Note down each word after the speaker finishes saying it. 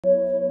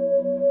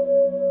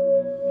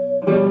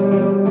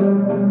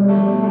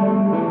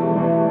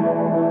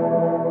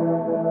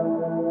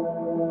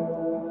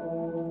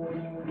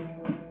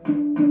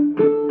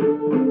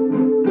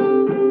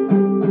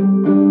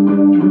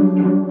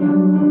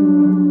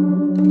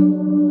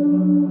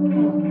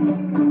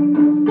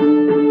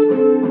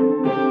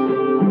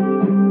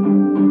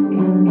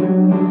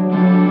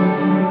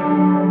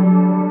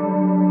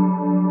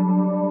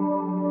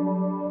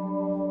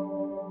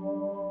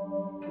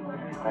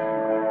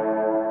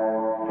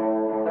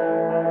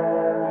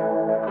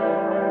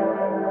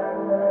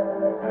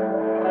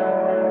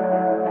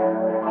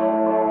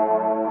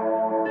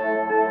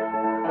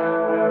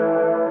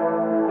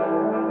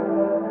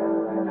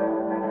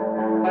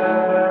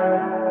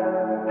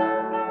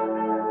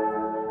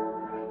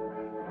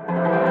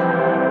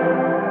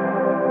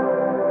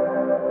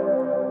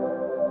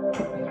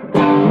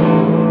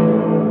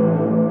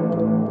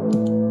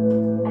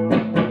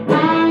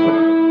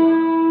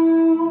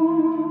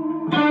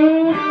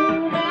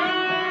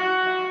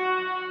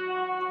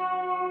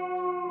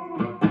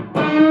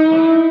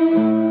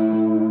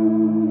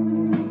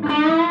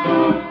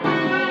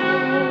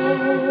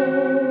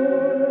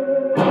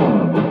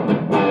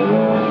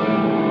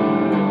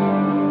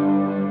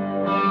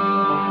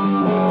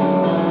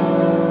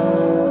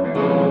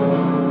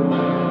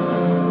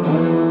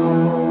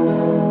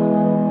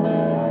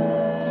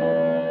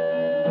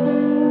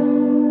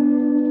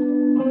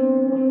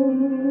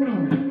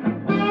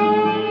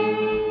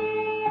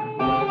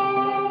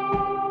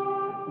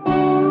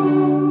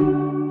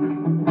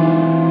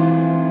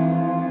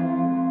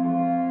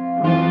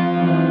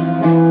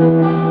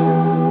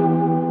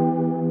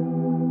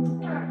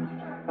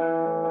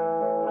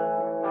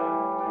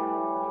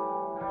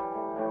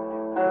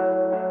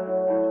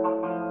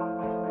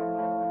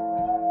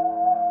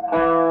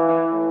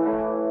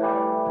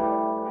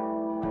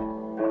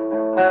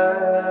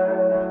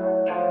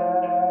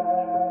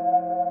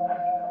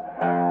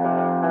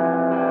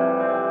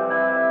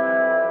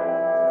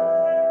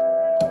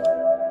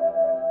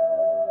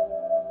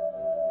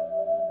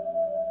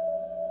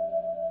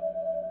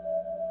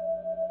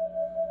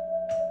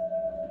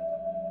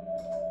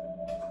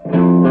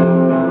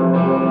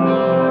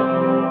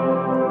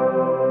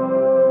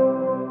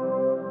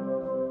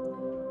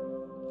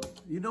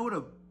You know what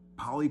a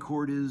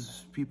polychord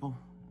is, people?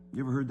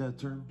 You ever heard that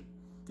term?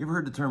 You ever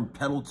heard the term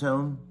pedal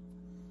tone?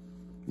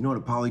 You know what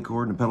a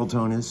polychord and a pedal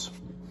tone is?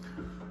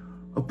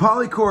 A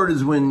polychord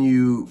is when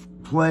you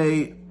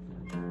play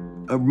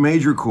a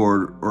major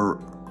chord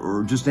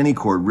or just any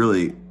chord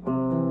really,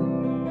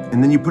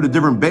 and then you put a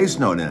different bass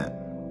note in it.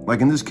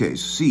 Like in this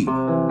case, C. But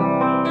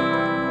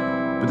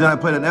then I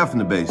played an F in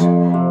the bass.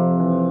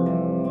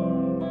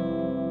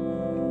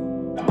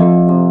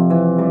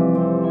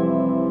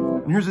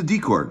 And here's a D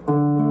chord.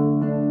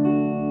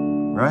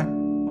 Right?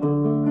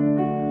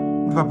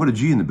 What if I put a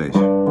G in the bass?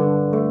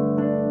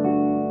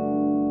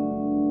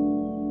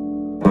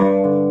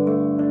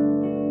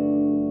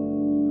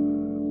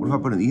 What if I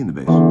put an E in the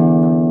bass?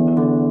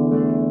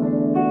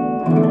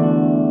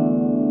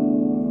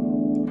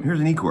 Here's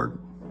an E chord.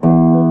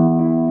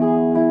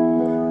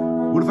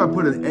 What if I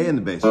put an A in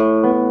the bass?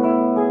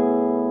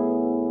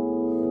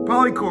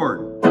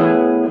 Polychord.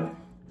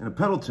 And a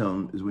pedal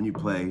tone is when you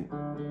play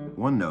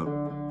one note,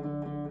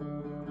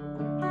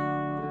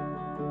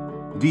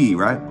 D,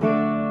 right?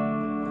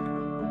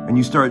 And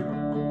you start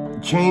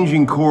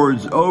changing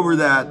chords over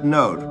that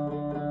note.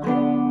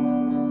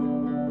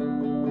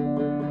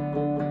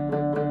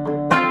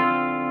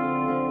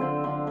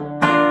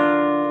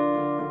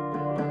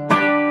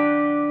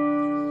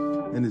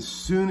 And as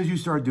soon as you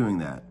start doing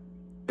that,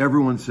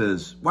 everyone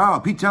says, wow,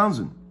 Pete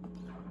Townsend.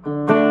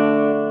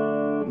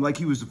 Like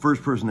he was the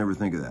first person to ever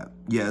think of that.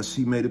 Yes,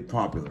 he made it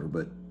popular,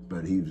 but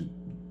he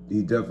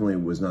definitely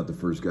was not the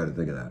first guy to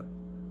think of that.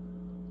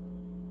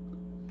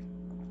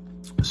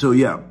 So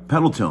yeah,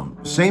 pedal tone,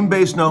 same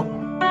bass note.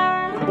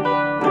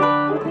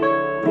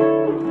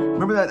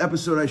 Remember that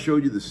episode I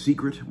showed you, The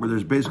Secret, where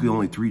there's basically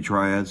only 3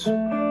 triads?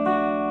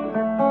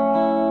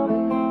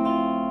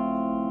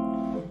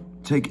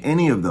 Take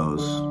any of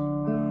those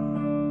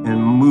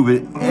and move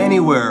it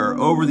anywhere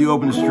over the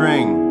open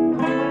string.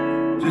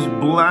 Just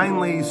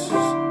blindly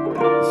stab.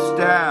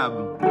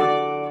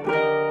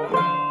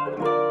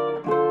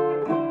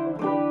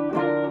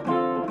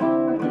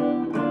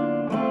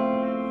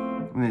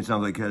 And it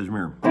sounds like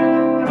Kashmir.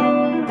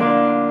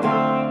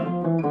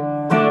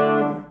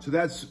 So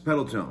that's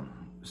pedal tone.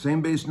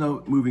 Same bass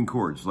note, moving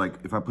chords. Like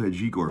if I play a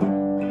G chord. And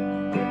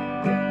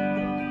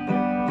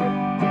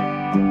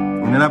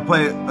then I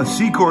play a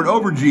C chord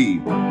over G.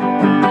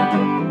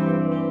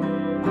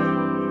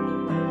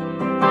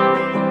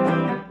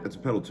 That's a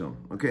pedal tone.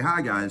 Okay,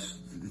 hi guys.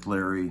 It's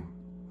Larry.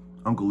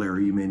 Uncle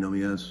Larry, you may know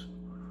me as.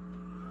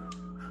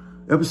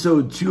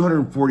 Episode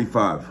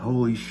 245.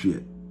 Holy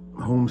shit.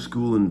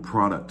 Homeschooling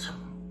product.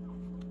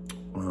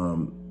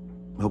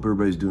 Hope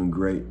everybody's doing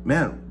great.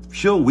 Man,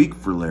 chill week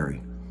for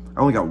Larry. I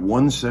only got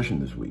 1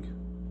 session this week.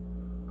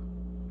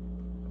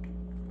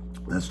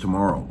 That's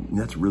tomorrow.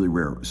 That's really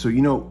rare. So,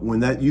 you know,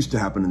 when that used to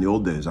happen in the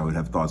old days, I would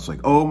have thoughts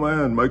like, oh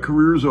man, my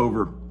career's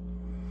over.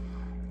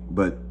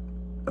 But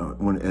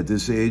when at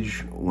this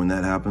age, when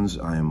that happens,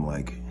 I am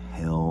like,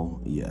 hell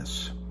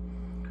yes.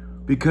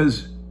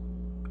 Because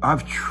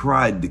I've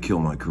tried to kill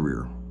my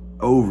career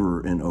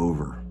over and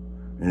over,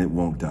 and it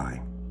won't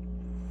die.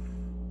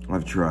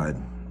 I've tried.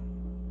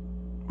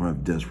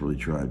 I've desperately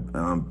tried.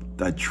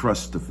 I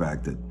trust the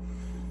fact that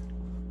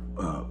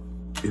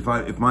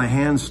if my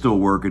hands still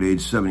work at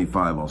age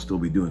 75, I'll still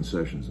be doing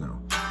sessions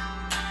now.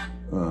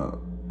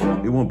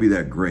 It won't be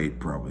that great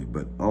probably,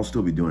 but I'll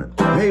still be doing it.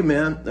 Hey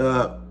man,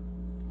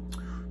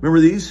 remember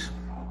these?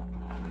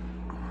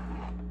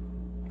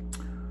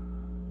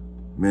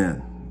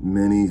 Man,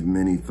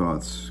 many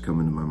thoughts come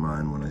into my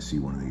mind when I see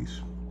one of these.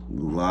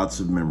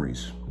 Lots of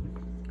memories.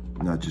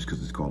 Not just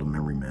because it's called a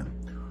memory man.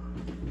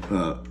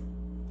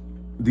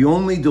 The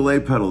only delay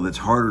pedal that's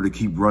harder to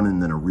keep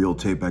running than a real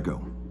tape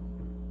echo.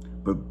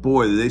 But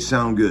boy, they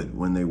sound good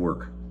when they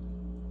work.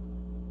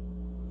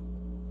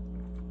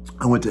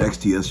 I went to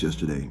XTS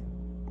yesterday.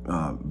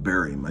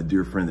 Barry, my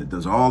dear friend that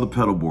does all the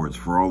pedal boards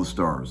for all the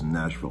stars in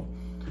Nashville.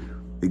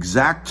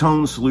 Exact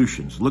Tone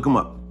Solutions, look him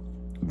up.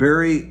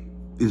 Barry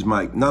is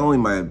not only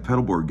my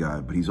pedal board guy,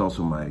 but he's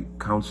also my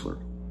counselor.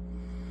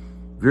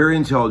 Very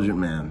intelligent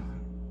man.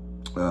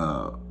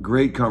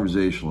 Great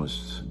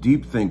conversationalist,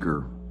 deep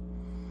thinker.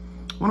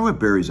 I wonder what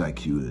Barry's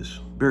IQ is.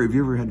 Barry, have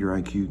you ever had your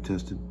IQ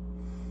tested?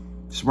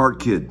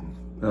 Smart kid.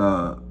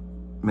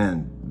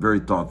 Man, very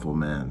thoughtful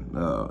man.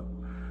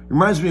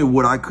 Reminds me of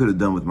what I could have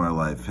done with my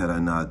life had I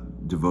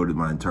not devoted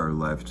my entire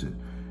life to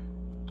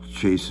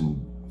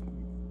chasing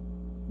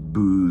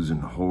booze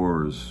and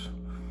whores.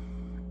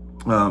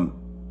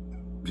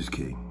 Just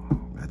kidding.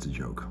 That's a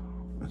joke.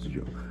 That's a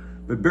joke.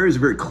 But Barry's a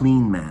very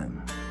clean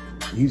man.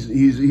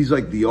 He's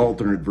like the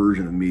alternate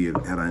version of me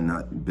had I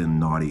not been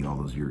naughty all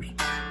those years.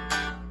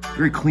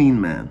 Very clean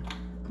man.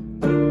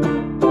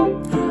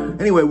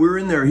 Anyway, we were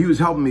in there. He was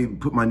helping me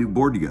put my new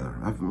board together.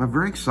 I'm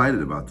very excited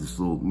about this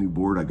little new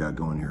board I got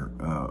going here.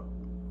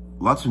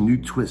 Lots of new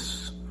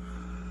twists.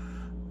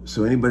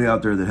 So anybody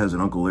out there that has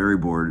an Uncle Larry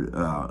board,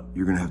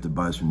 you're going to have to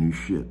buy some new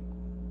shit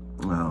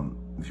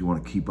if you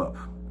want to keep up.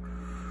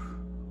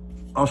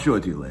 I'll show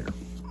it to you later.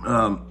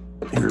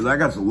 Here, I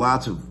got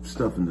lots of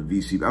stuff in the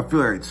VCB. I feel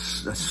like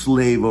it's a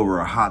slave over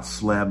a hot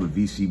slab of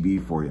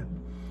VCB for you.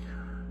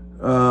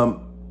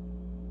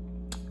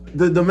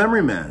 The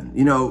Memory Man,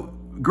 you know,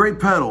 great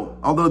pedal,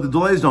 although the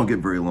delays don't get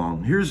very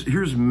long.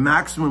 Here's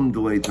maximum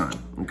delay time,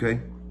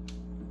 okay?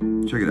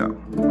 Check it out.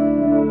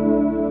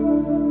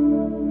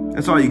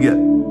 That's all you get.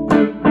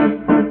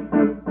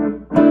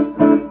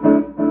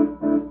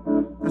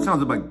 That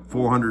sounds like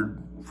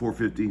 400,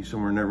 450,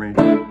 somewhere in that range.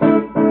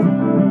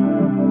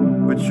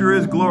 But sure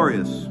is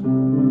glorious.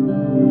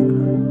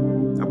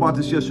 I bought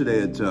this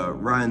yesterday at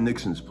Ryan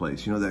Nixon's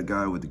place. You know that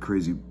guy with the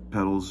crazy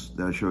pedals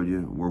that I showed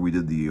you, where we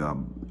did the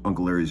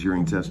Uncle Larry's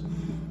hearing test?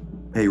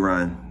 Hey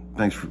Ryan,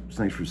 thanks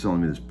for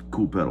selling me this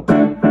cool pedal.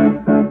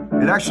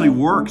 It actually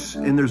works,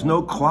 and there's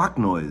no clock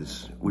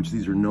noise, which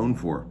these are known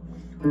for.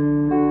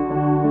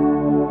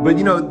 But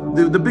you know,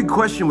 the big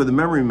question with the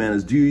Memory Man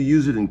is, do you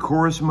use it in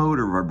chorus mode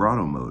or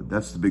vibrato mode?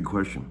 That's the big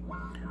question.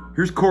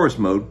 Here's chorus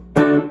mode.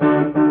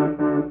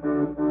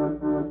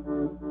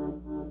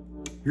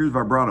 Here's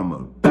vibrato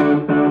mode.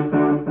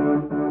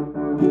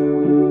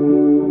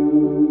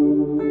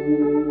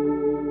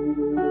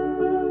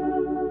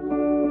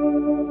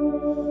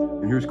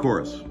 And here's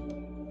chorus.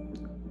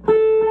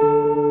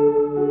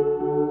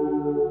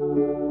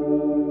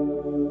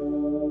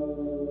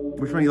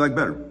 Which one do you like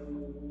better?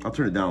 I'll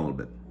turn it down a little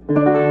bit.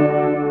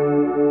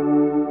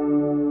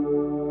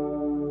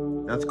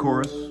 That's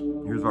chorus.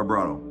 Here's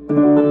vibrato.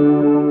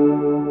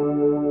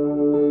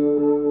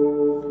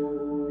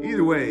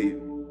 Either way,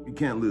 you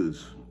can't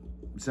lose.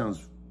 It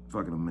sounds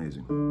fucking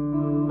amazing.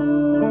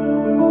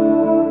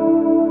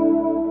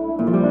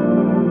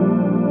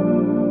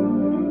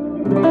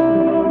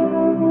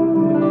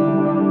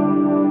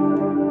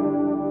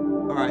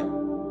 All right,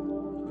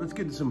 let's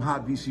get to some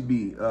hot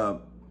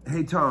VCB.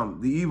 Hey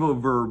Tom, the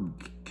Evo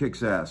Verb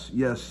kicks ass.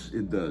 Yes,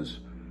 it does.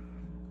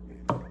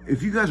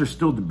 If you guys are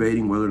still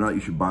debating whether or not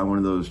you should buy one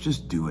of those,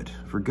 just do it.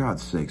 For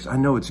God's sakes. I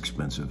know it's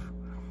expensive,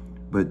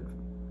 but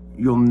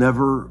you'll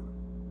never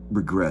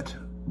regret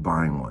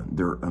buying one.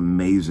 They're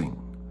amazing.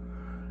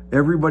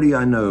 Everybody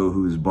I know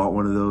who has bought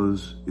one of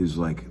those is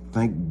like,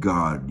 thank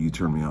God you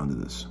turned me on to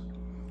this.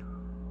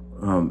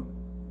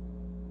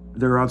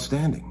 They're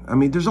outstanding. I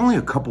mean, there's only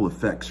a couple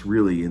effects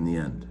really in the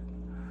end.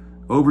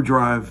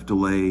 Overdrive,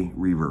 delay,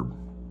 reverb,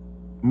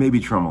 maybe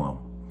tremolo.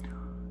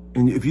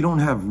 And if you don't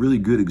have really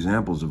good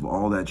examples of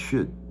all that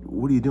shit,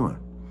 what are you doing?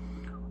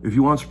 If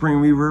you want spring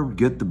reverb,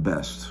 get the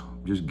best.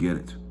 Just get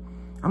it.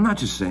 I'm not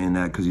just saying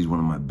that because he's one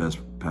of my best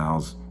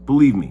pals.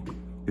 Believe me,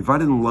 if I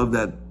didn't love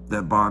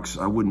that box,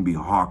 I wouldn't be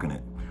hawking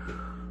it.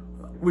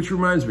 Which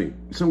reminds me,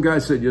 some guy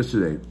said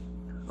yesterday,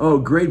 oh,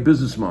 great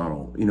business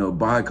model. You know,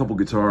 buy a couple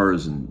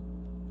guitars and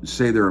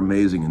say they're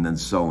amazing and then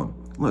sell them.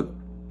 Look,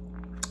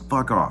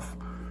 fuck off.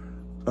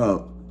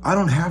 I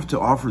don't have to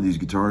offer these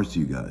guitars to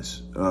you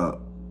guys.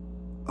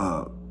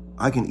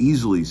 I can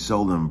easily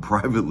sell them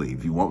privately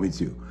if you want me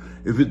to.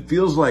 If it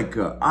feels like,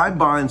 I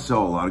buy and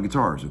sell a lot of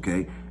guitars,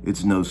 okay?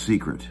 It's no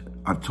secret.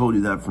 I've told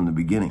you that from the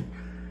beginning.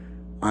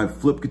 I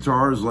flip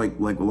guitars like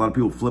a lot of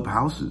people flip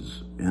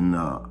houses. And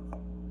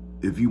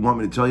if you want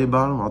me to tell you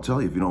about them, I'll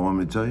tell you. If you don't want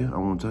me to tell you, I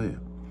won't tell you.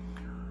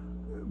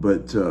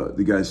 But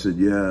the guy said,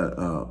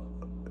 yeah,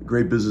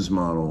 great business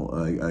model.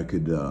 I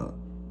could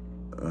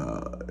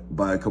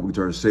buy a couple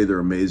guitars, say they're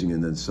amazing,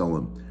 and then sell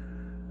them.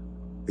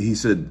 He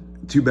said,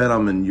 too bad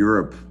I'm in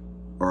Europe,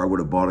 or I would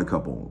have bought a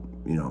couple.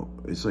 You know,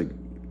 it's like,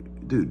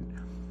 dude,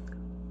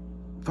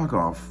 fuck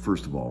off,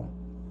 first of all.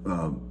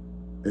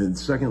 And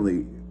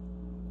secondly,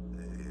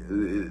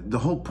 the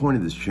whole point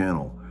of this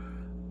channel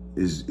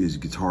is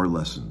guitar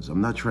lessons.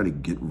 I'm not trying to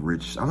get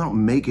rich. I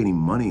don't make any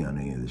money on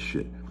any of this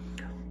shit.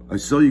 I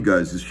sell you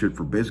guys this shit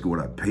for basically what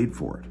I paid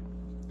for it,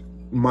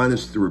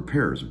 minus the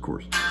repairs, of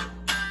course.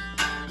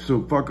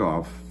 So fuck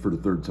off for the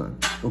third time.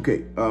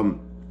 Okay,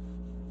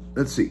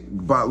 let's see.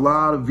 Bought a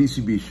lot of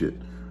VCB shit.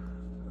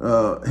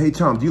 Hey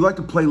Tom, do you like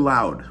to play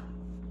loud?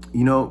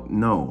 You know,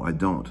 no, I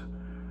don't.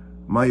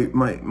 My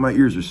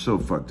ears are so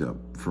fucked up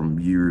from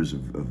years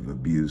of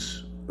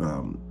abuse.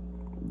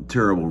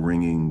 Terrible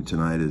ringing,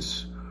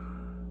 tinnitus.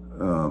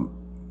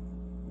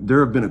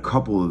 There have been a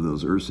couple of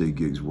those Ursay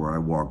gigs where I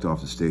walked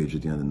off the stage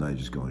at the end of the night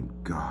just going,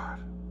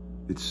 God,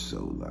 it's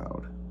so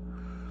loud.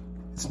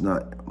 It's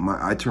not,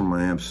 I turn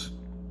my amps,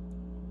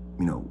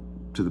 you know,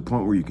 to the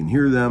point where you can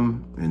hear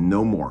them and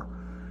no more.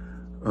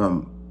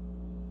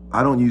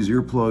 I don't use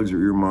earplugs or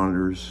ear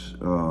monitors.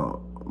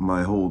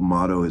 My whole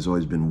motto has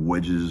always been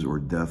wedges or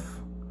death.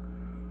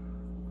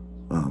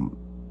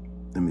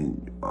 I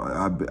mean,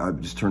 I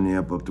just turn the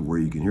amp up to where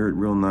you can hear it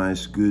real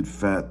nice, good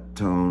fat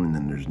tone, and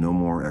then there's no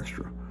more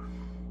extra.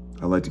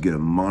 I like to get a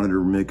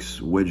monitor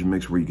mix, wedge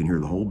mix, where you can hear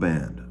the whole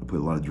band. I put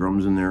a lot of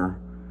drums in there,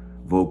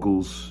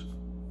 vocals,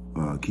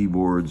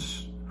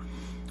 keyboards.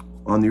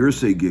 On the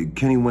Ursay gig,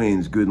 Kenny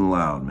Wayne's good and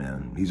loud,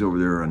 man. He's over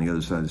there on the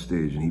other side of the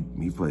stage,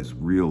 and he plays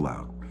real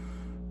loud.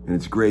 And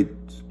it's great,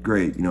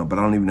 you know, but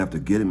I don't even have to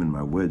get him in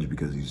my wedge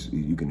because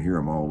you can hear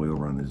him all the way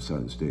over on the other side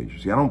of the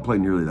stage. See, I don't play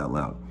nearly that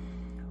loud,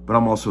 but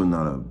I'm also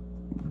not a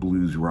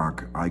blues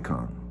rock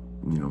icon,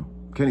 you know.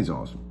 Kenny's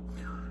awesome.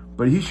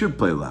 But he should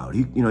play loud.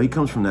 He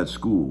comes from that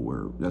school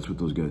where that's what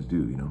those guys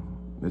do,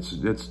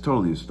 That's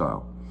totally his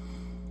style.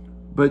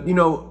 But,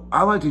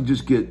 I like to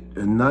just get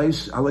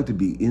I like to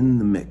be in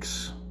the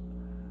mix.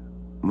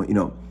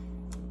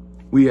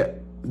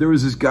 There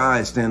was this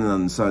guy standing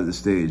on the side of the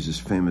stage, this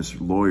famous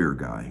lawyer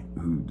guy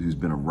who's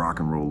been a rock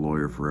and roll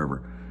lawyer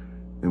forever.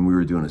 And we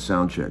were doing a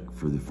sound check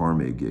for the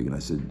Farm Aid gig. And I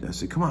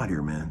said, come out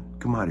here, man,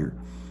 come out here.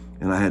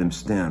 And I had him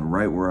stand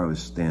right where I was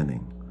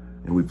standing.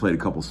 And we played a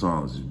couple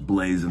songs,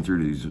 blazing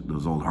through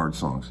those old heart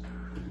songs.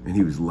 And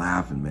he was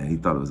laughing, man. He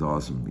thought it was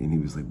awesome. And he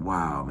was like,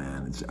 wow,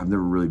 man, I've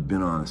never really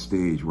been on a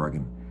stage where I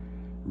can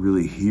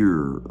really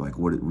hear like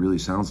what it really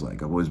sounds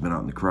like. I've always been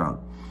out in the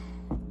crowd.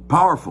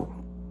 Powerful.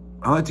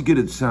 I like to get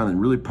it sounding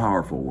really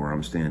powerful where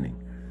I'm standing.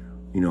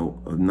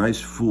 A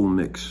nice full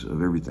mix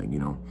of everything,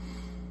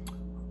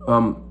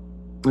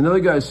 Another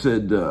guy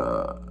said,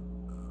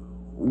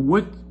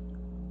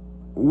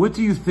 what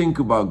do you think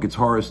about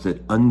guitarists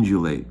that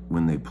undulate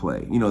when they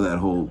play? That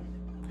whole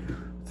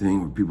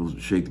thing where people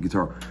shake the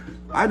guitar.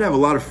 I have a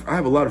lot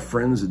of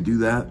friends that do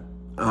that.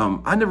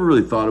 I never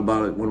really thought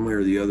about it one way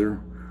or the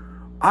other.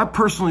 I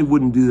personally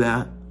wouldn't do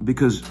that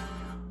because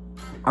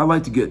I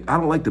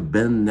don't like to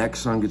bend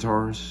necks on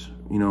guitars.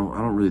 I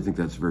don't really think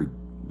that's very,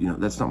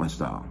 that's not my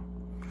style.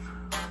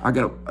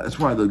 That's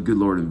why the good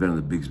Lord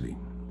invented the Bigsby.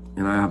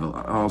 And I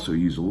also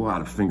use a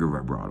lot of finger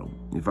vibrato.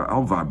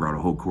 I'll vibrato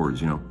whole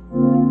chords, You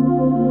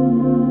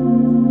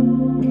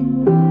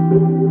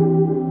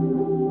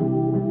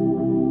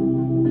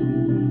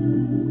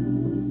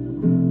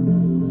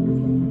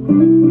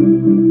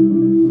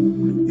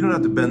don't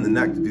have to bend the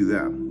neck to do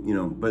that,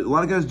 but a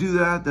lot of guys do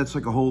that. That's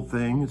like a whole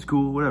thing. It's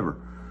cool,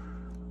 whatever.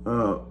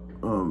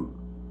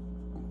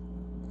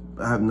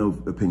 I have no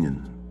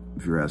opinion,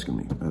 if you're asking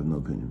me. I have no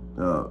opinion.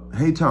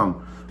 Hey,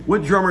 Tom,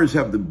 what drummers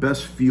have the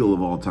best feel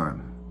of all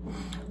time?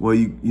 Well,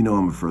 you know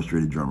I'm a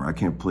frustrated drummer. I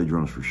can't play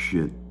drums for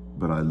shit,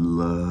 but I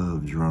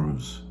love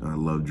drums, and I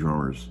love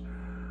drummers.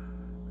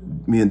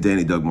 Me and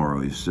Danny Dugmore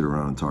always sit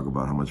around and talk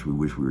about how much we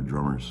wish we were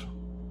drummers.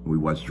 We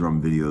watch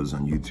drum videos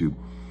on YouTube.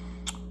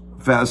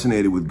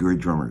 Fascinated with great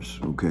drummers,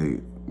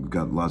 okay? We've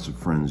got lots of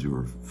friends who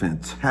are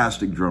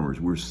fantastic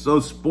drummers. We're so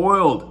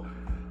spoiled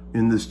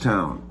in this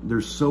town.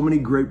 There's so many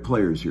great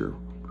players here.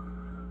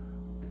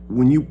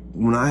 Every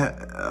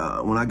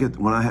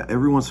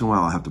once in a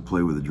while I have to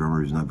play with a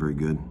drummer who's not very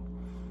good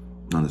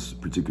on a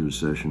particular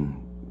session.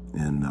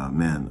 And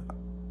man,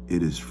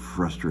 it is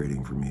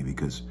frustrating for me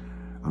because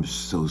I'm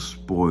so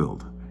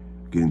spoiled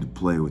getting to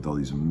play with all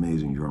these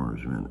amazing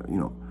drummers, man.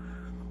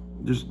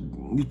 These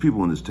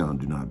people in this town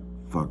do not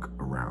fuck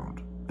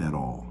around at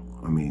all.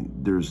 I mean,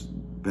 there's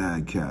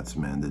bad cats,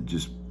 man, that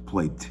just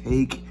play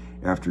take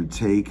after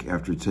take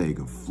after take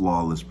of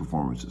flawless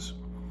performances.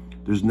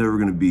 There's never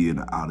going to be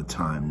an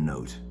out-of-time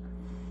note.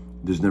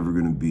 There's never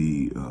going to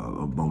be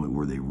a moment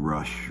where they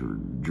rush or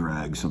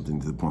drag something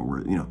to the point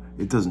where,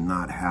 it does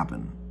not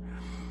happen.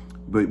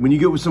 But when you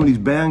get with some of these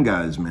band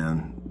guys,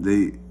 man,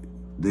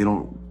 they're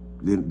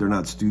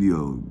not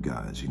studio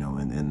guys,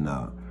 and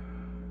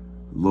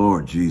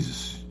Lord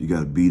Jesus, you got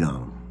to beat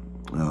on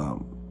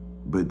them.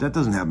 But that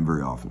doesn't happen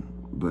very often,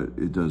 but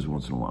it does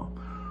once in a while.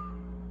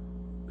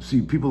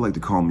 See, people like to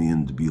call me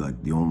in to be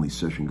like the only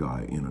session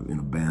guy in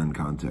a band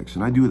context,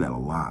 and I do that a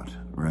lot,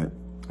 right?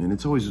 And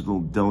it's always a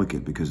little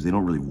delicate because they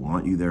don't really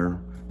want you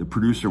there. The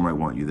producer might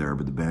want you there,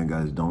 but the band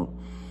guys don't.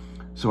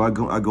 So I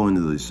go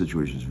into these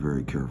situations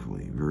very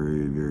carefully,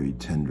 very, very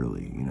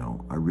tenderly,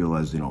 I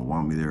realize they don't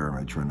want me there, and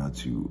I try not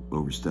to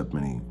overstep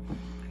any.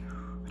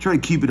 I try to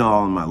keep it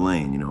all in my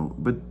lane,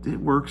 but it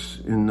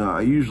works. And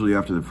I usually,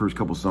 after the first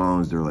couple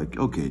songs, they're like,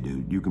 okay,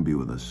 dude, you can be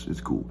with us.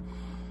 It's cool.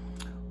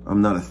 I'm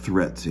not a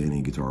threat to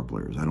any guitar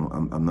players.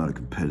 I'm not a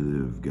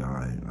competitive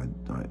guy.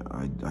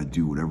 I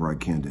do whatever I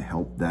can to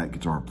help that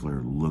guitar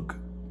player look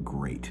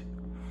great.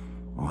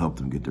 I'll help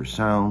them get their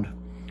sound.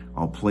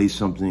 I'll play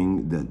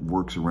something that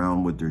works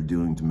around what they're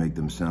doing to make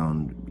them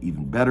sound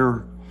even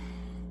better.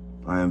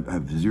 I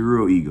have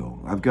zero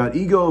ego. I've got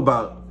ego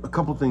about a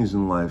couple things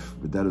in life,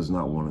 but that is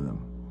not one of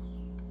them.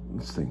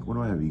 Let's think, what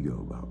do I have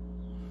ego about?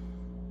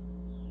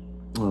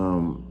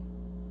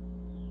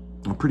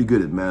 I'm pretty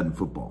good at Madden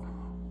football.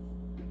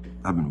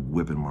 I've been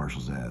whipping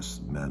Marshall's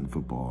ass, Madden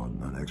football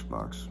on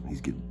Xbox.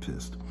 He's getting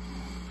pissed.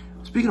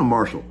 Speaking of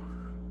Marshall,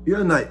 the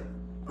other night,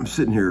 I'm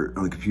sitting here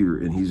on the computer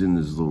and he's in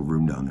this little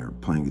room down there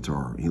playing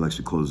guitar. He likes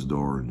to close the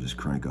door and just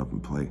crank up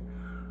and play.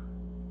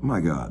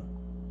 My God,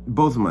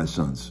 both of my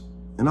sons,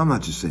 and I'm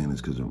not just saying this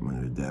because I'm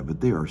my dad,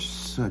 but they are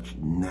such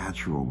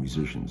natural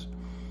musicians.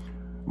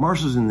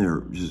 Marshall's in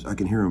there, I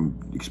can hear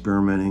him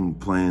experimenting,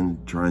 playing,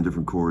 trying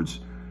different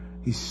chords.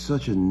 He's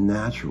such a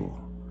natural.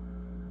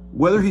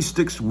 Whether he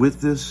sticks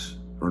with this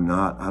or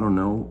not, I don't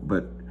know,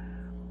 but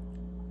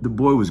the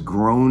boy was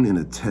grown in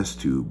a test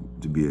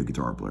tube to be a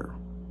guitar player.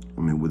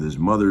 I mean, with his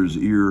mother's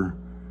ear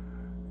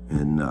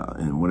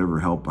and whatever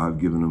help I've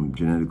given him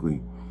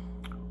genetically.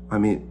 I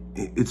mean,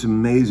 it's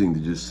amazing to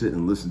just sit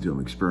and listen to him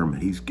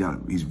experiment. He's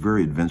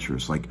very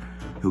adventurous. Like,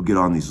 he'll get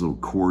on these little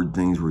chord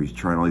things where he's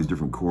trying all these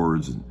different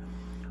chords, and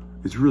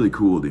It's really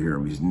cool to hear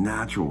him. His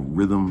natural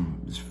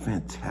rhythm is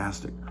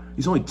fantastic.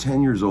 He's only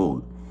 10 years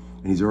old,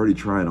 and he's already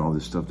trying all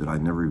this stuff that I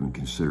never even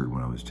considered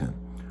when I was 10.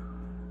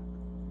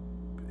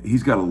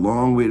 He's got a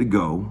long way to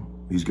go.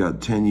 He's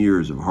got 10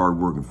 years of hard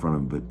work in front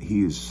of him, but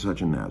he is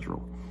such a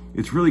natural.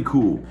 It's really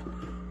cool.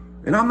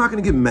 And I'm not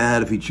going to get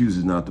mad if he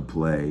chooses not to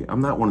play. I'm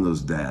not one of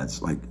those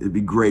dads. Like, it'd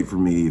be great for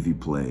me if he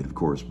played, of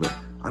course, but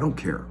I don't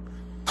care.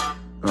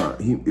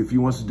 If he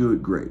wants to do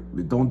it, great.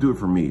 But don't do it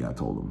for me, I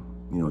told him.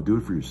 You know, do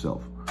it for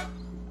yourself.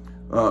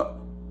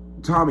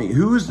 Tommy,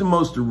 who is the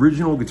most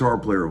original guitar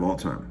player of all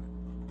time?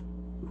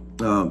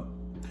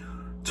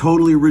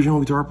 Totally original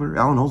guitar player?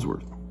 Alan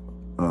Holdsworth.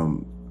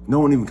 No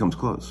one even comes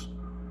close.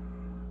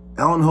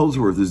 Alan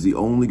Holdsworth is the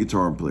only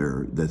guitar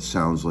player that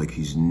sounds like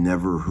he's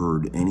never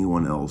heard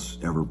anyone else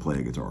ever play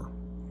a guitar.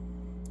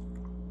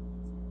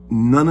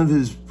 None of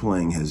his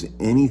playing has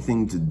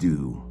anything to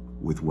do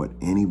with what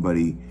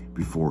anybody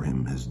before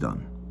him has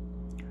done.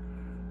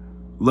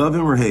 Love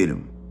him or hate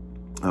him.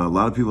 A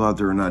lot of people out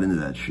there are not into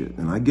that shit,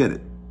 and I get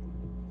it.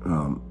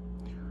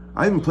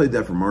 I even played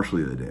that for Marshall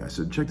the other day. I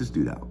said, check this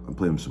dude out. I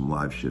played him some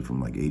live shit from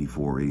like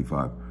 84,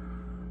 85.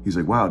 He's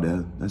like, wow,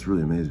 Dad, that's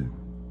really amazing.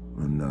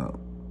 And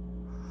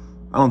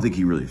I don't think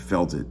he really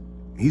felt it.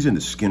 He's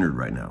into Skynyrd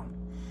right now.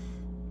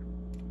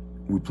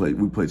 We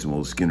played some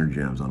old Skynyrd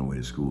jams on the way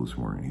to school this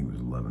morning. He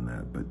was loving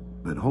that.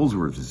 But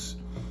Holdsworth is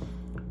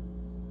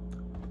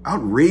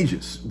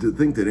outrageous to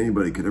think that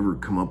anybody could ever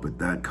come up with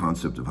that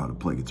concept of how to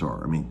play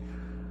guitar. I mean,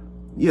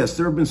 yes,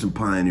 there have been some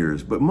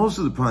pioneers, but most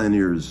of the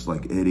pioneers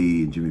like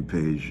Eddie and Jimmy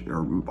Page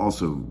are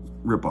also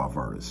rip-off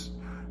artists.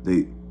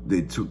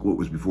 They took what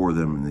was before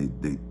them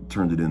and they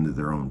turned it into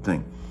their own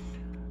thing.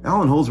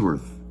 Alan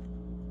Holdsworth,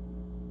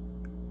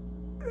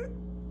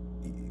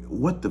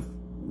 what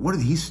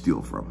did he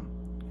steal from?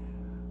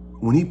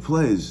 When he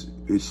plays,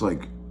 it's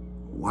like,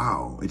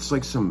 wow, it's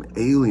like some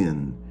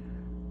alien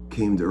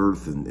came to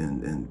Earth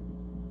and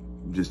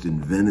just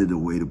invented a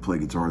way to play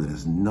guitar that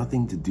has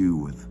nothing to do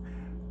with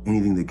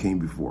anything that came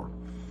before.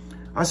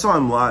 I saw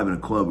him live in a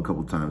club a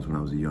couple times when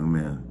I was a young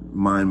man.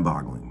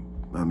 Mind-boggling.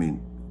 I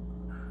mean,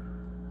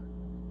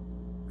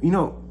 you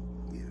know,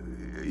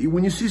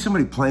 when you see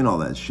somebody playing all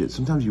that shit,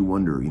 sometimes you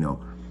wonder, you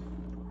know,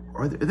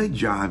 are they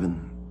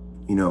jiving?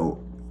 You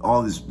know,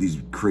 all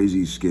these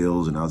crazy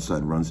scales and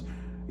outside runs.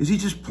 Is he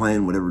just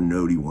playing whatever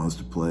note he wants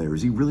to play, or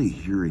is he really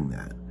hearing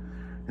that?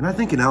 And I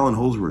think in Alan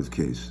Holdsworth's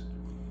case,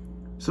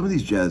 some of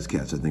these jazz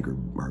cats I think are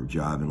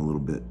jiving a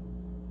little bit,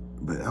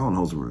 but Alan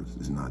Holdsworth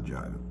is not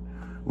jiving.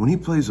 When he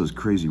plays those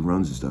crazy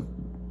runs and stuff,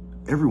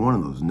 every one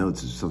of those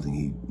notes is something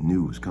he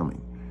knew was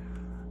coming.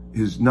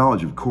 His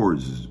knowledge of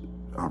chords is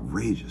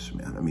outrageous,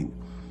 man. I mean,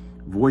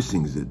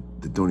 voicings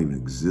that don't even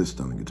exist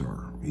on the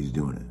guitar, he's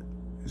doing it.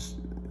 It's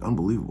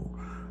unbelievable.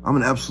 I'm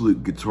an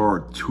absolute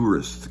guitar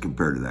tourist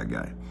compared to that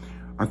guy.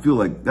 I feel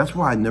like that's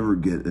why I never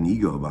get an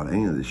ego about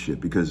any of this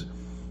shit, because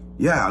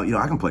yeah, you know,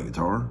 I can play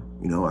guitar.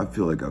 You know, I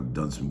feel like I've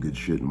done some good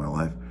shit in my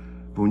life.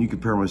 But when you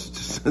compare myself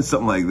to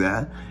something like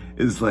that,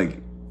 it's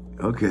like,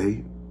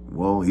 okay,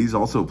 well, he's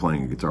also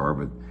playing a guitar,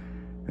 but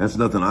that's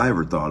nothing I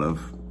ever thought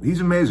of.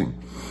 He's amazing.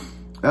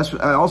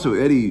 Also,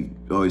 Eddie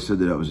always said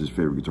that was his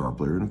favorite guitar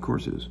player, and of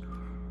course it is.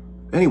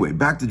 Anyway,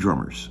 back to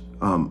drummers.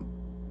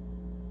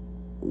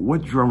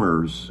 What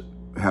drummers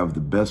have the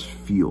best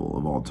feel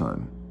of all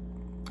time?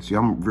 See,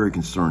 I'm very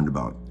concerned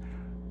about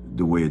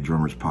the way a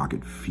drummer's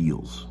pocket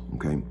feels,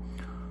 okay?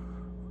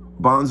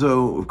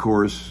 Bonzo, of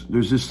course,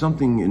 there's just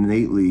something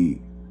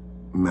innately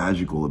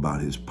magical about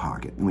his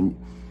pocket. When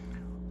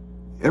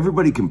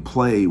everybody can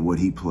play what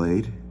he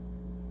played,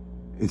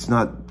 it's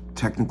not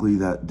technically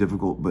that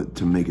difficult, but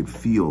to make it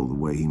feel the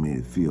way he made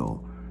it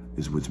feel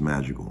is what's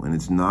magical. And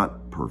it's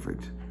not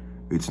perfect.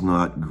 It's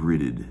not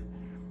gridded.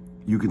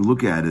 You can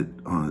look at it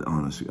on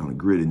a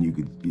grid and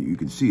you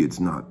can see it's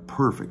not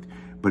perfect,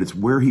 but it's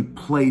where he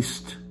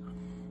placed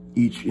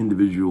each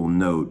individual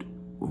note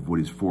of what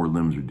his four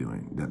limbs are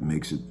doing that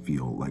makes it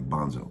feel like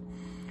Bonzo.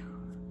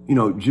 You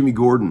know, Jimmy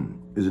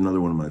Gordon is another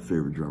one of my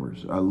favorite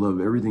drummers. I love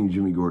everything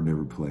Jimmy Gordon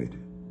ever played.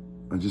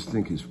 I just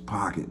think his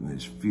pocket and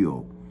his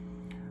feel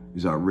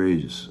is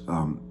outrageous.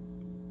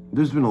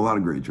 There's been a lot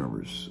of great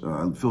drummers.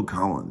 Phil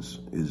Collins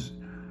is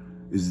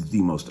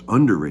the most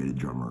underrated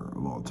drummer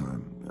of all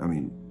time. I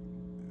mean,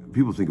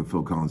 people think of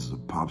Phil Collins as a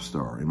pop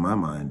star. In my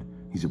mind,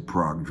 he's a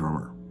prog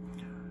drummer.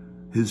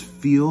 His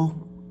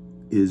feel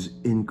is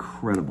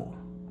incredible.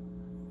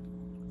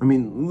 I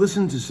mean,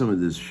 listen to some of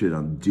this shit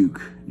on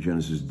Duke,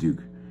 Genesis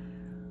Duke.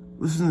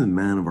 Listen to the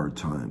man of our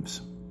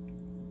times.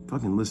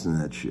 Fucking listen to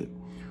that shit.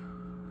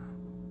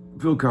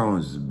 Phil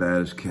Collins is the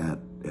baddest cat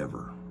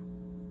ever.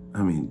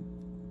 I mean,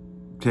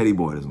 Teddy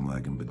Boy doesn't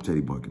like him, but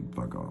Teddy Boy can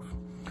fuck off.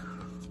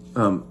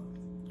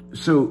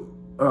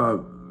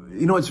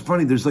 You know, it's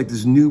funny, there's like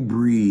this new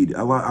breed.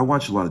 I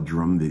watch a lot of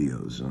drum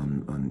videos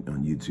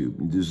on YouTube.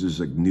 There's this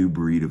like new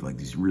breed of like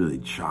these really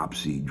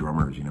chopsy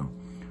drummers, you know.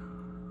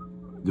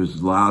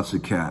 There's lots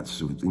of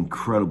cats with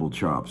incredible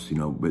chops, you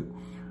know, but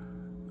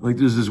like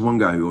there's this one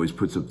guy who always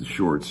puts up the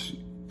shorts,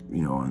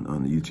 you know,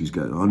 on the YouTube. He's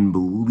got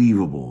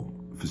unbelievable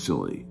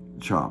facility,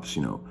 chops,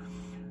 you know.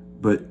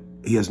 but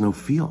he has no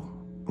feel.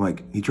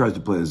 Like, he tries to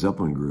play a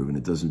Zeppelin groove and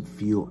it doesn't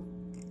feel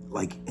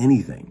like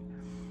anything.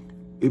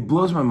 It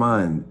blows my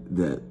mind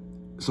that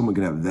someone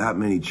can have that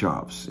many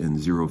chops and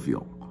zero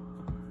feel.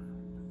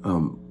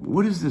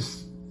 What is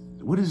this?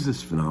 What is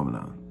this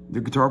phenomenon?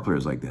 The guitar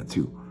players like that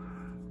too.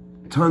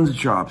 Tons of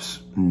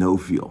chops, no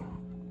feel.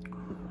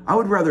 I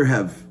would rather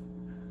have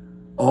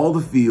all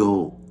the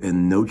feel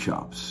and no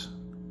chops.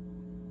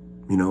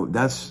 You know,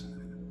 this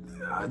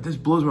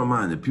blows my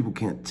mind that people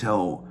can't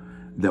tell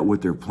that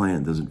what they're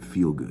playing doesn't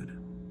feel good.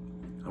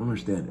 I don't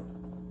understand it.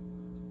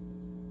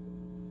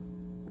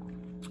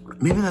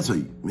 Maybe that's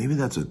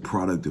a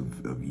product of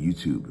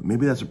YouTube.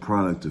 Maybe that's a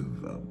product of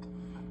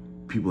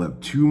people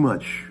have too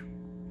much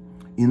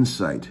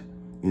insight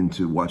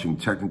into watching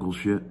technical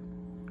shit,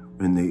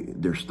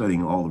 and they're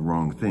studying all the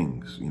wrong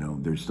things. You know,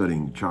 they're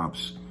studying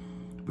chops,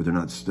 but they're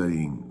not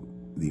studying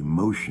the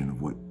emotion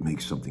of what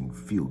makes something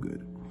feel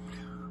good.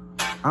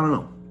 I don't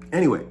know.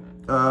 Anyway,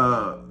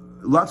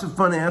 lots of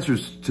fun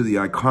answers to the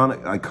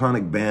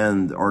iconic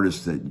band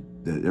artists that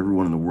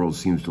everyone in the world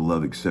seems to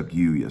love except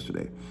you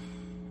yesterday.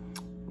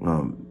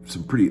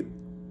 Some pretty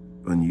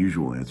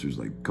unusual answers,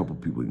 like a couple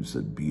people even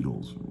said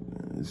Beatles.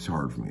 It's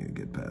hard for me to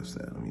get past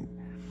that. I mean,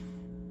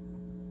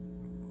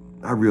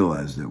 I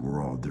realize that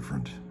we're all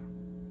different.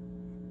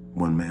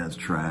 One man's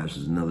trash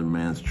is another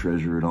man's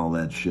treasure and all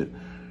that shit.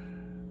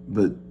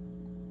 But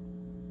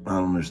I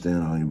don't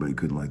understand how anybody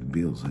couldn't like the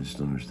Beatles. I just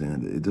don't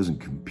understand it. It doesn't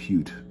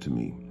compute to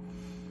me.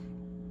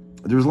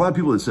 There's a lot of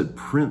people that said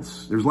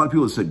Prince. There's a lot of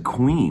people that said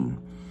Queen.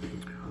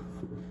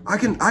 I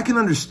can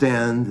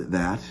understand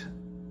that.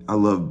 I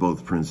love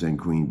both Prince and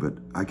Queen, but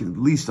I can at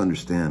least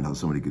understand how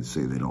somebody could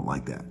say they don't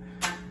like that.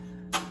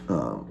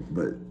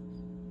 But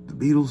the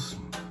Beatles,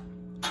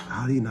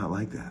 how do you not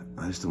like that?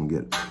 I just don't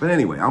get it. But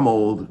anyway, I'm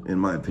old, and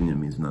my opinion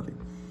means nothing.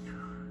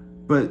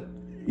 But,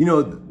 you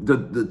know,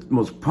 the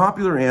most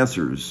popular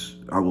answers,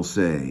 I will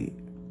say,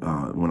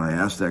 when I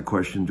asked that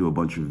question to a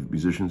bunch of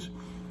musicians,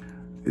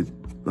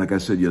 like I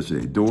said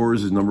yesterday,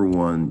 Doors is number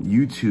one,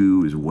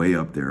 U2 is way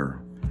up there,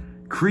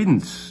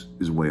 Creedence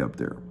is way up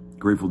there,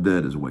 Grateful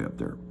Dead is way up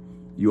there.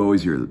 You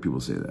always hear that people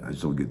say that. I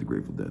just don't get the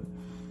Grateful Dead.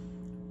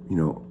 You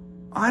know,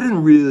 I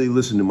didn't really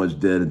listen to much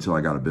Dead until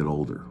I got a bit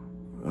older.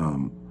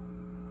 I'm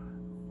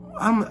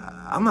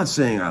not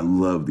saying I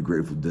love the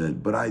Grateful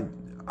Dead, but I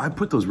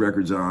put those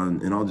records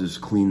on and I'll just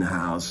clean the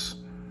house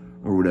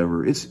or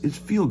whatever. It's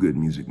feel-good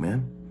music,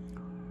 man.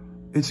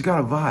 It's got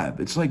a vibe.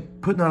 It's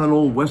like putting on an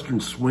old Western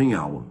swing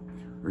album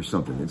or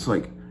something. It's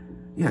like,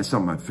 yeah, it's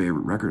not my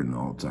favorite record in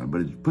all the time, but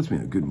it puts me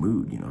in a good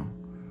mood, you know?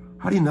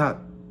 How do you not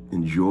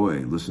enjoy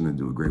listening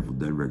to a Grateful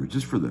Dead record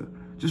just for the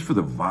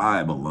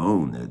vibe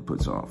alone that it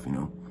puts off, you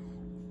know?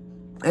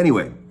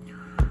 Anyway,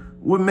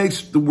 what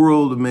makes the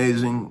world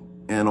amazing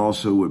and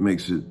also what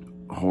makes it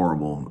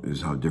horrible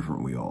is how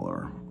different we all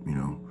are, you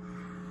know?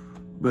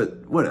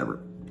 But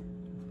whatever.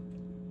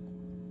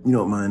 You know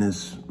what mine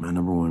is? My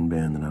number one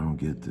band that I don't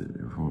get that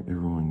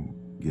everyone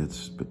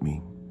gets but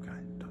me.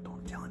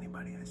 Don't tell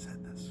anybody I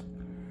said this.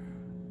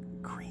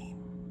 Cream.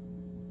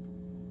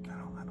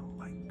 I don't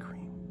like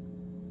Cream.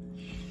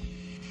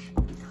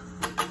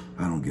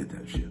 I don't get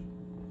that shit.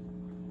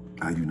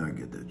 I do not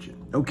get that shit.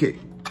 Okay.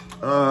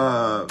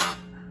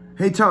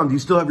 Hey, Tom, do you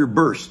still have your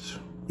burst?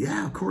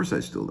 Yeah, of course I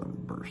still have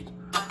the burst.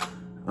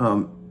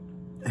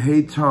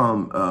 Hey,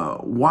 Tom,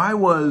 why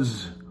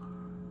was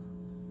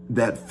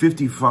that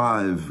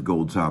 55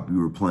 gold top you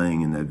were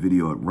playing in that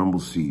video at Rumble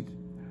Seat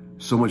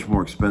so much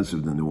more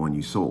expensive than the one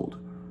you sold?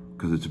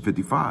 Because it's a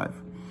 55.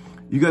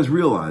 You guys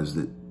realize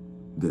that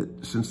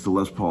since the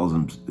Les Paul's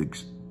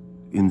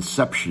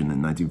inception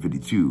in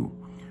 1952,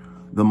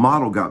 the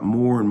model got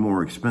more and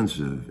more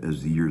expensive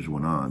as the years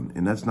went on.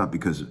 And that's not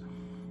because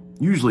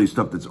usually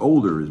stuff that's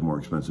older is more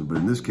expensive, but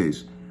in this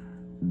case,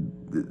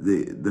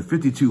 the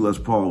 52 Les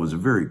Paul was a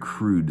very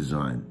crude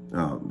design,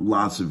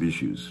 lots of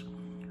issues,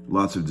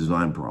 lots of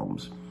design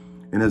problems.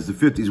 And as the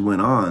 50s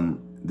went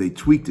on, they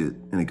tweaked it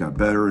and it got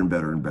better and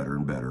better and better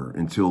and better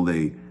until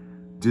they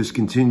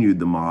discontinued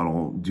the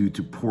model due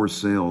to poor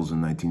sales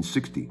in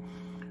 1960.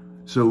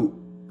 So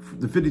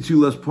the 52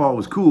 Les Paul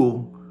was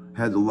cool,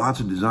 had lots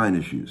of design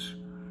issues.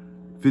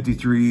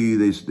 53,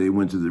 they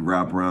went to the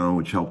wraparound,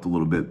 which helped a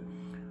little bit.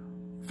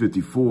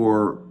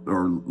 54,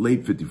 or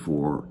late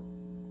 54,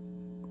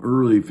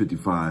 early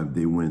 55,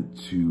 they went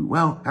to,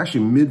 well,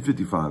 actually mid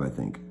 55, I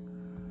think.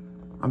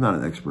 I'm not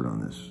an expert on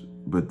this,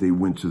 but they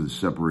went to the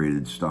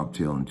separated stop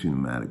tail and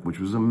tune-o-matic, which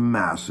was a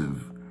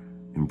massive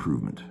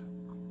improvement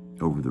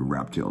over the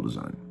wrap tail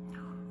design.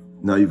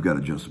 Now you've got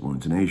adjustable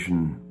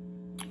intonation,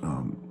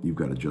 you've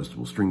got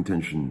adjustable string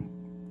tension,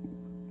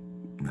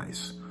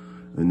 nice.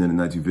 And then in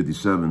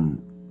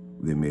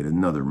 1957, they made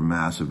another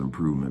massive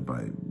improvement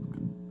by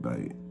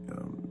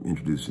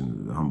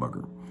introducing the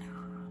humbucker.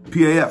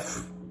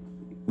 PAF,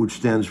 which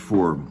stands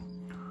for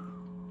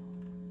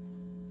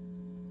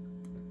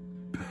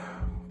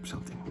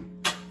something.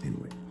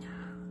 Anyway,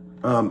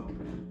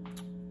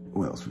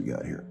 what else we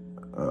got here?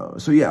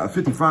 So yeah, a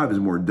 55 is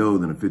more dough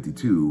than a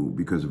 52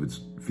 because of its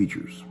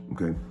features,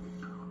 okay?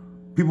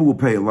 People will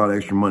pay a lot of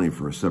extra money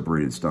for a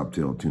separated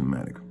stop-tail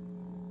tune-o-matic.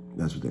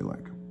 That's what they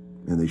like.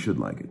 And they should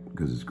like it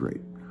because it's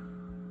great.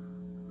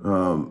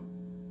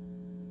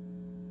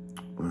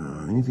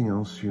 Anything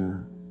else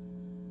here?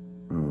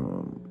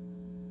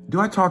 Do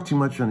I talk too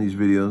much on these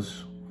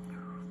videos?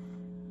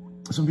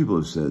 Some people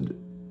have said,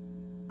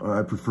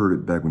 I preferred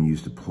it back when you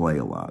used to play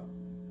a lot.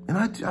 And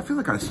I feel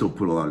like I still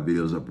put a lot of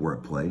videos up where I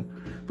play.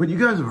 But you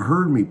guys have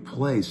heard me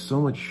play so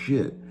much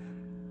shit.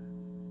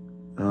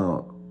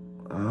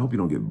 I hope you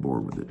don't get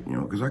bored with it, you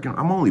know, because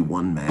I'm only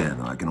one man.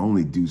 And I can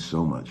only do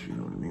so much, you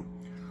know what I mean?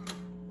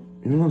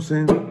 You know what I'm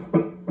saying?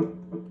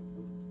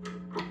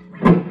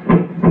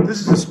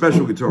 This is a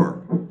special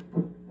guitar.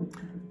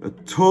 A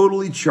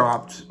totally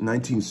chopped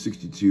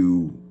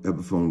 1962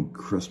 Epiphone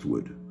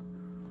Crestwood.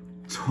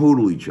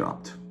 Totally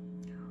chopped.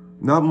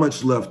 Not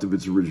much left of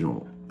its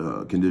original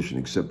condition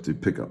except the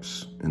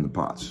pickups and the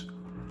pots.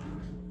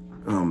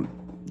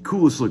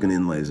 Coolest looking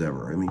inlays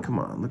ever. I mean, come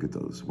on, look at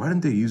those. Why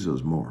didn't they use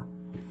those more?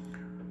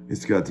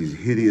 It's got these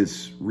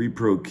hideous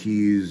repro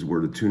keys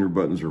where the tuner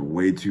buttons are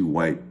way too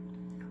white.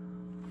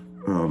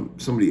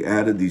 Somebody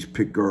added these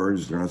pick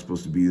guards. They're not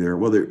supposed to be there.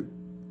 Well, the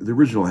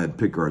original had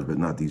pick guards, but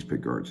not these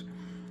pick guards.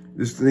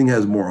 This thing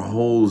has more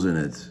holes in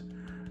it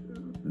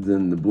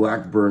than the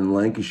Blackburn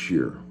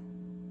Lancashire.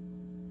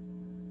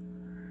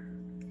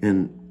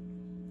 And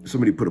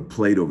somebody put a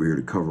plate over here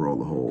to cover all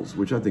the holes,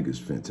 which I think is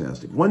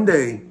fantastic. One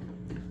day,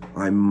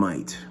 I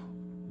might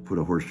put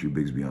a Horseshoe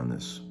Bigsby on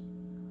this,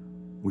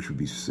 which would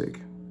be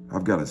sick.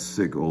 I've got a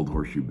sick old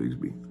Horseshoe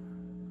Bigsby.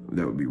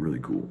 That would be really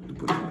cool to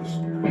put on this.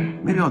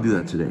 Maybe I'll do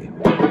that today.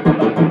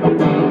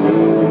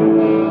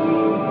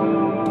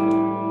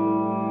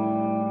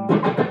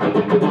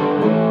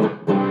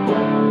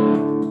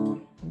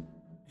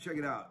 Check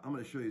it out. I'm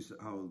going to show you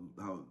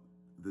how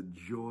the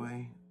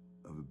joy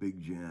of a big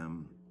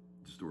jam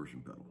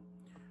distortion pedal.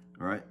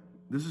 All right,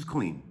 this is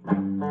clean.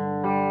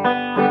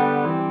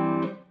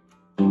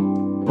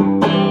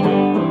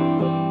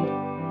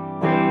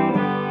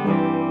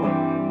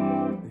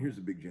 And here's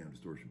the big jam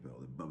distortion pedal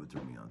that Bubba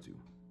turned me on to.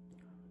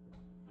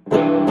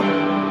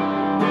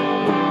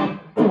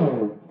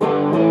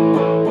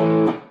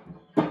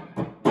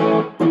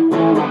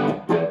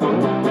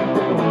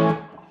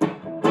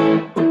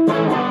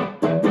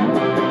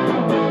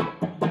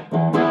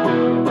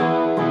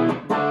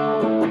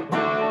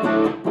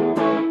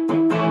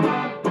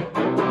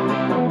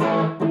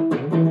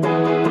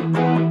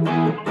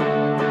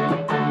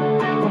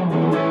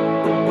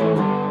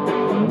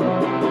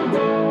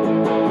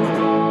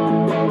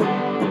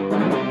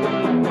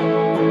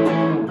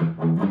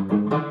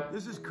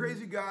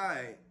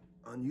 Guy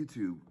on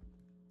YouTube,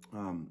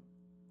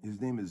 his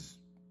name is,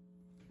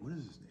 what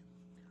is his name?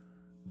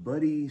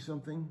 Buddy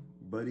something?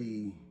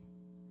 Buddy,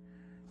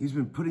 he's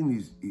been putting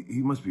these,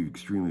 he must be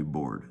extremely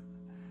bored,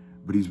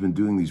 but he's been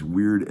doing these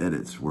weird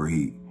edits where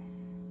he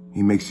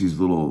makes these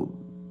little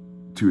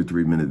 2 or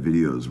 3 minute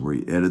videos where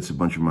he edits a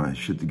bunch of my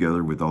shit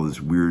together with all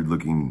this weird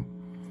looking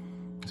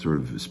sort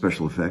of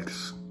special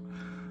effects.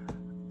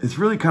 It's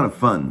really kind of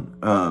fun.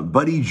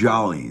 Buddy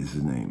Jolly is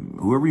his name.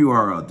 Whoever you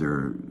are out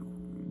there,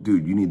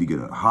 dude, you need to get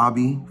a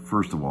hobby,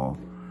 first of all.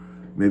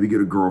 Maybe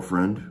get a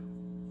girlfriend.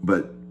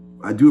 But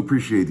I do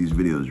appreciate these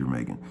videos you're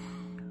making.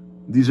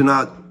 These are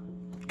not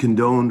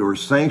condoned or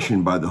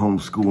sanctioned by the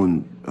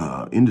homeschooling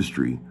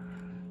industry,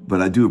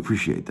 but I do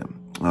appreciate them.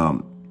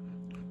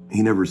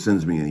 He never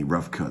sends me any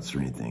rough cuts or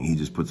anything. He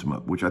just puts them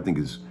up, which I think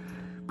is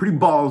pretty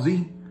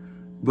ballsy,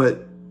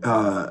 but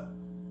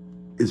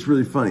it's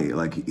really funny.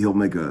 Like he'll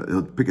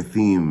pick a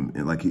theme,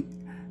 and like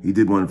he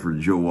did one for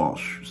Joe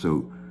Walsh.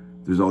 So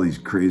there's all these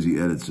crazy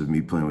edits of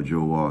me playing with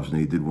Joe Walsh, and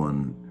he did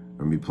one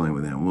of me playing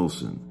with Ann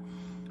Wilson.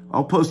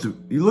 I'll post it.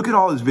 You look at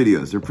all his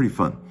videos. They're pretty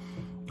fun.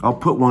 I'll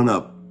put one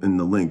up in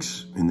the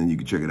links, and then you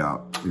can check it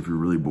out if you're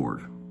really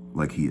bored,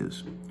 like he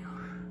is.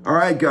 All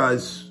right,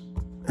 guys.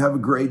 Have a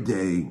great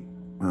day.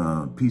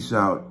 Peace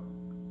out.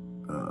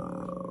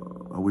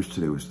 I wish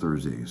today was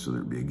Thursday, so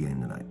there'd be a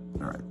game tonight.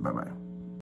 All right. Bye-bye.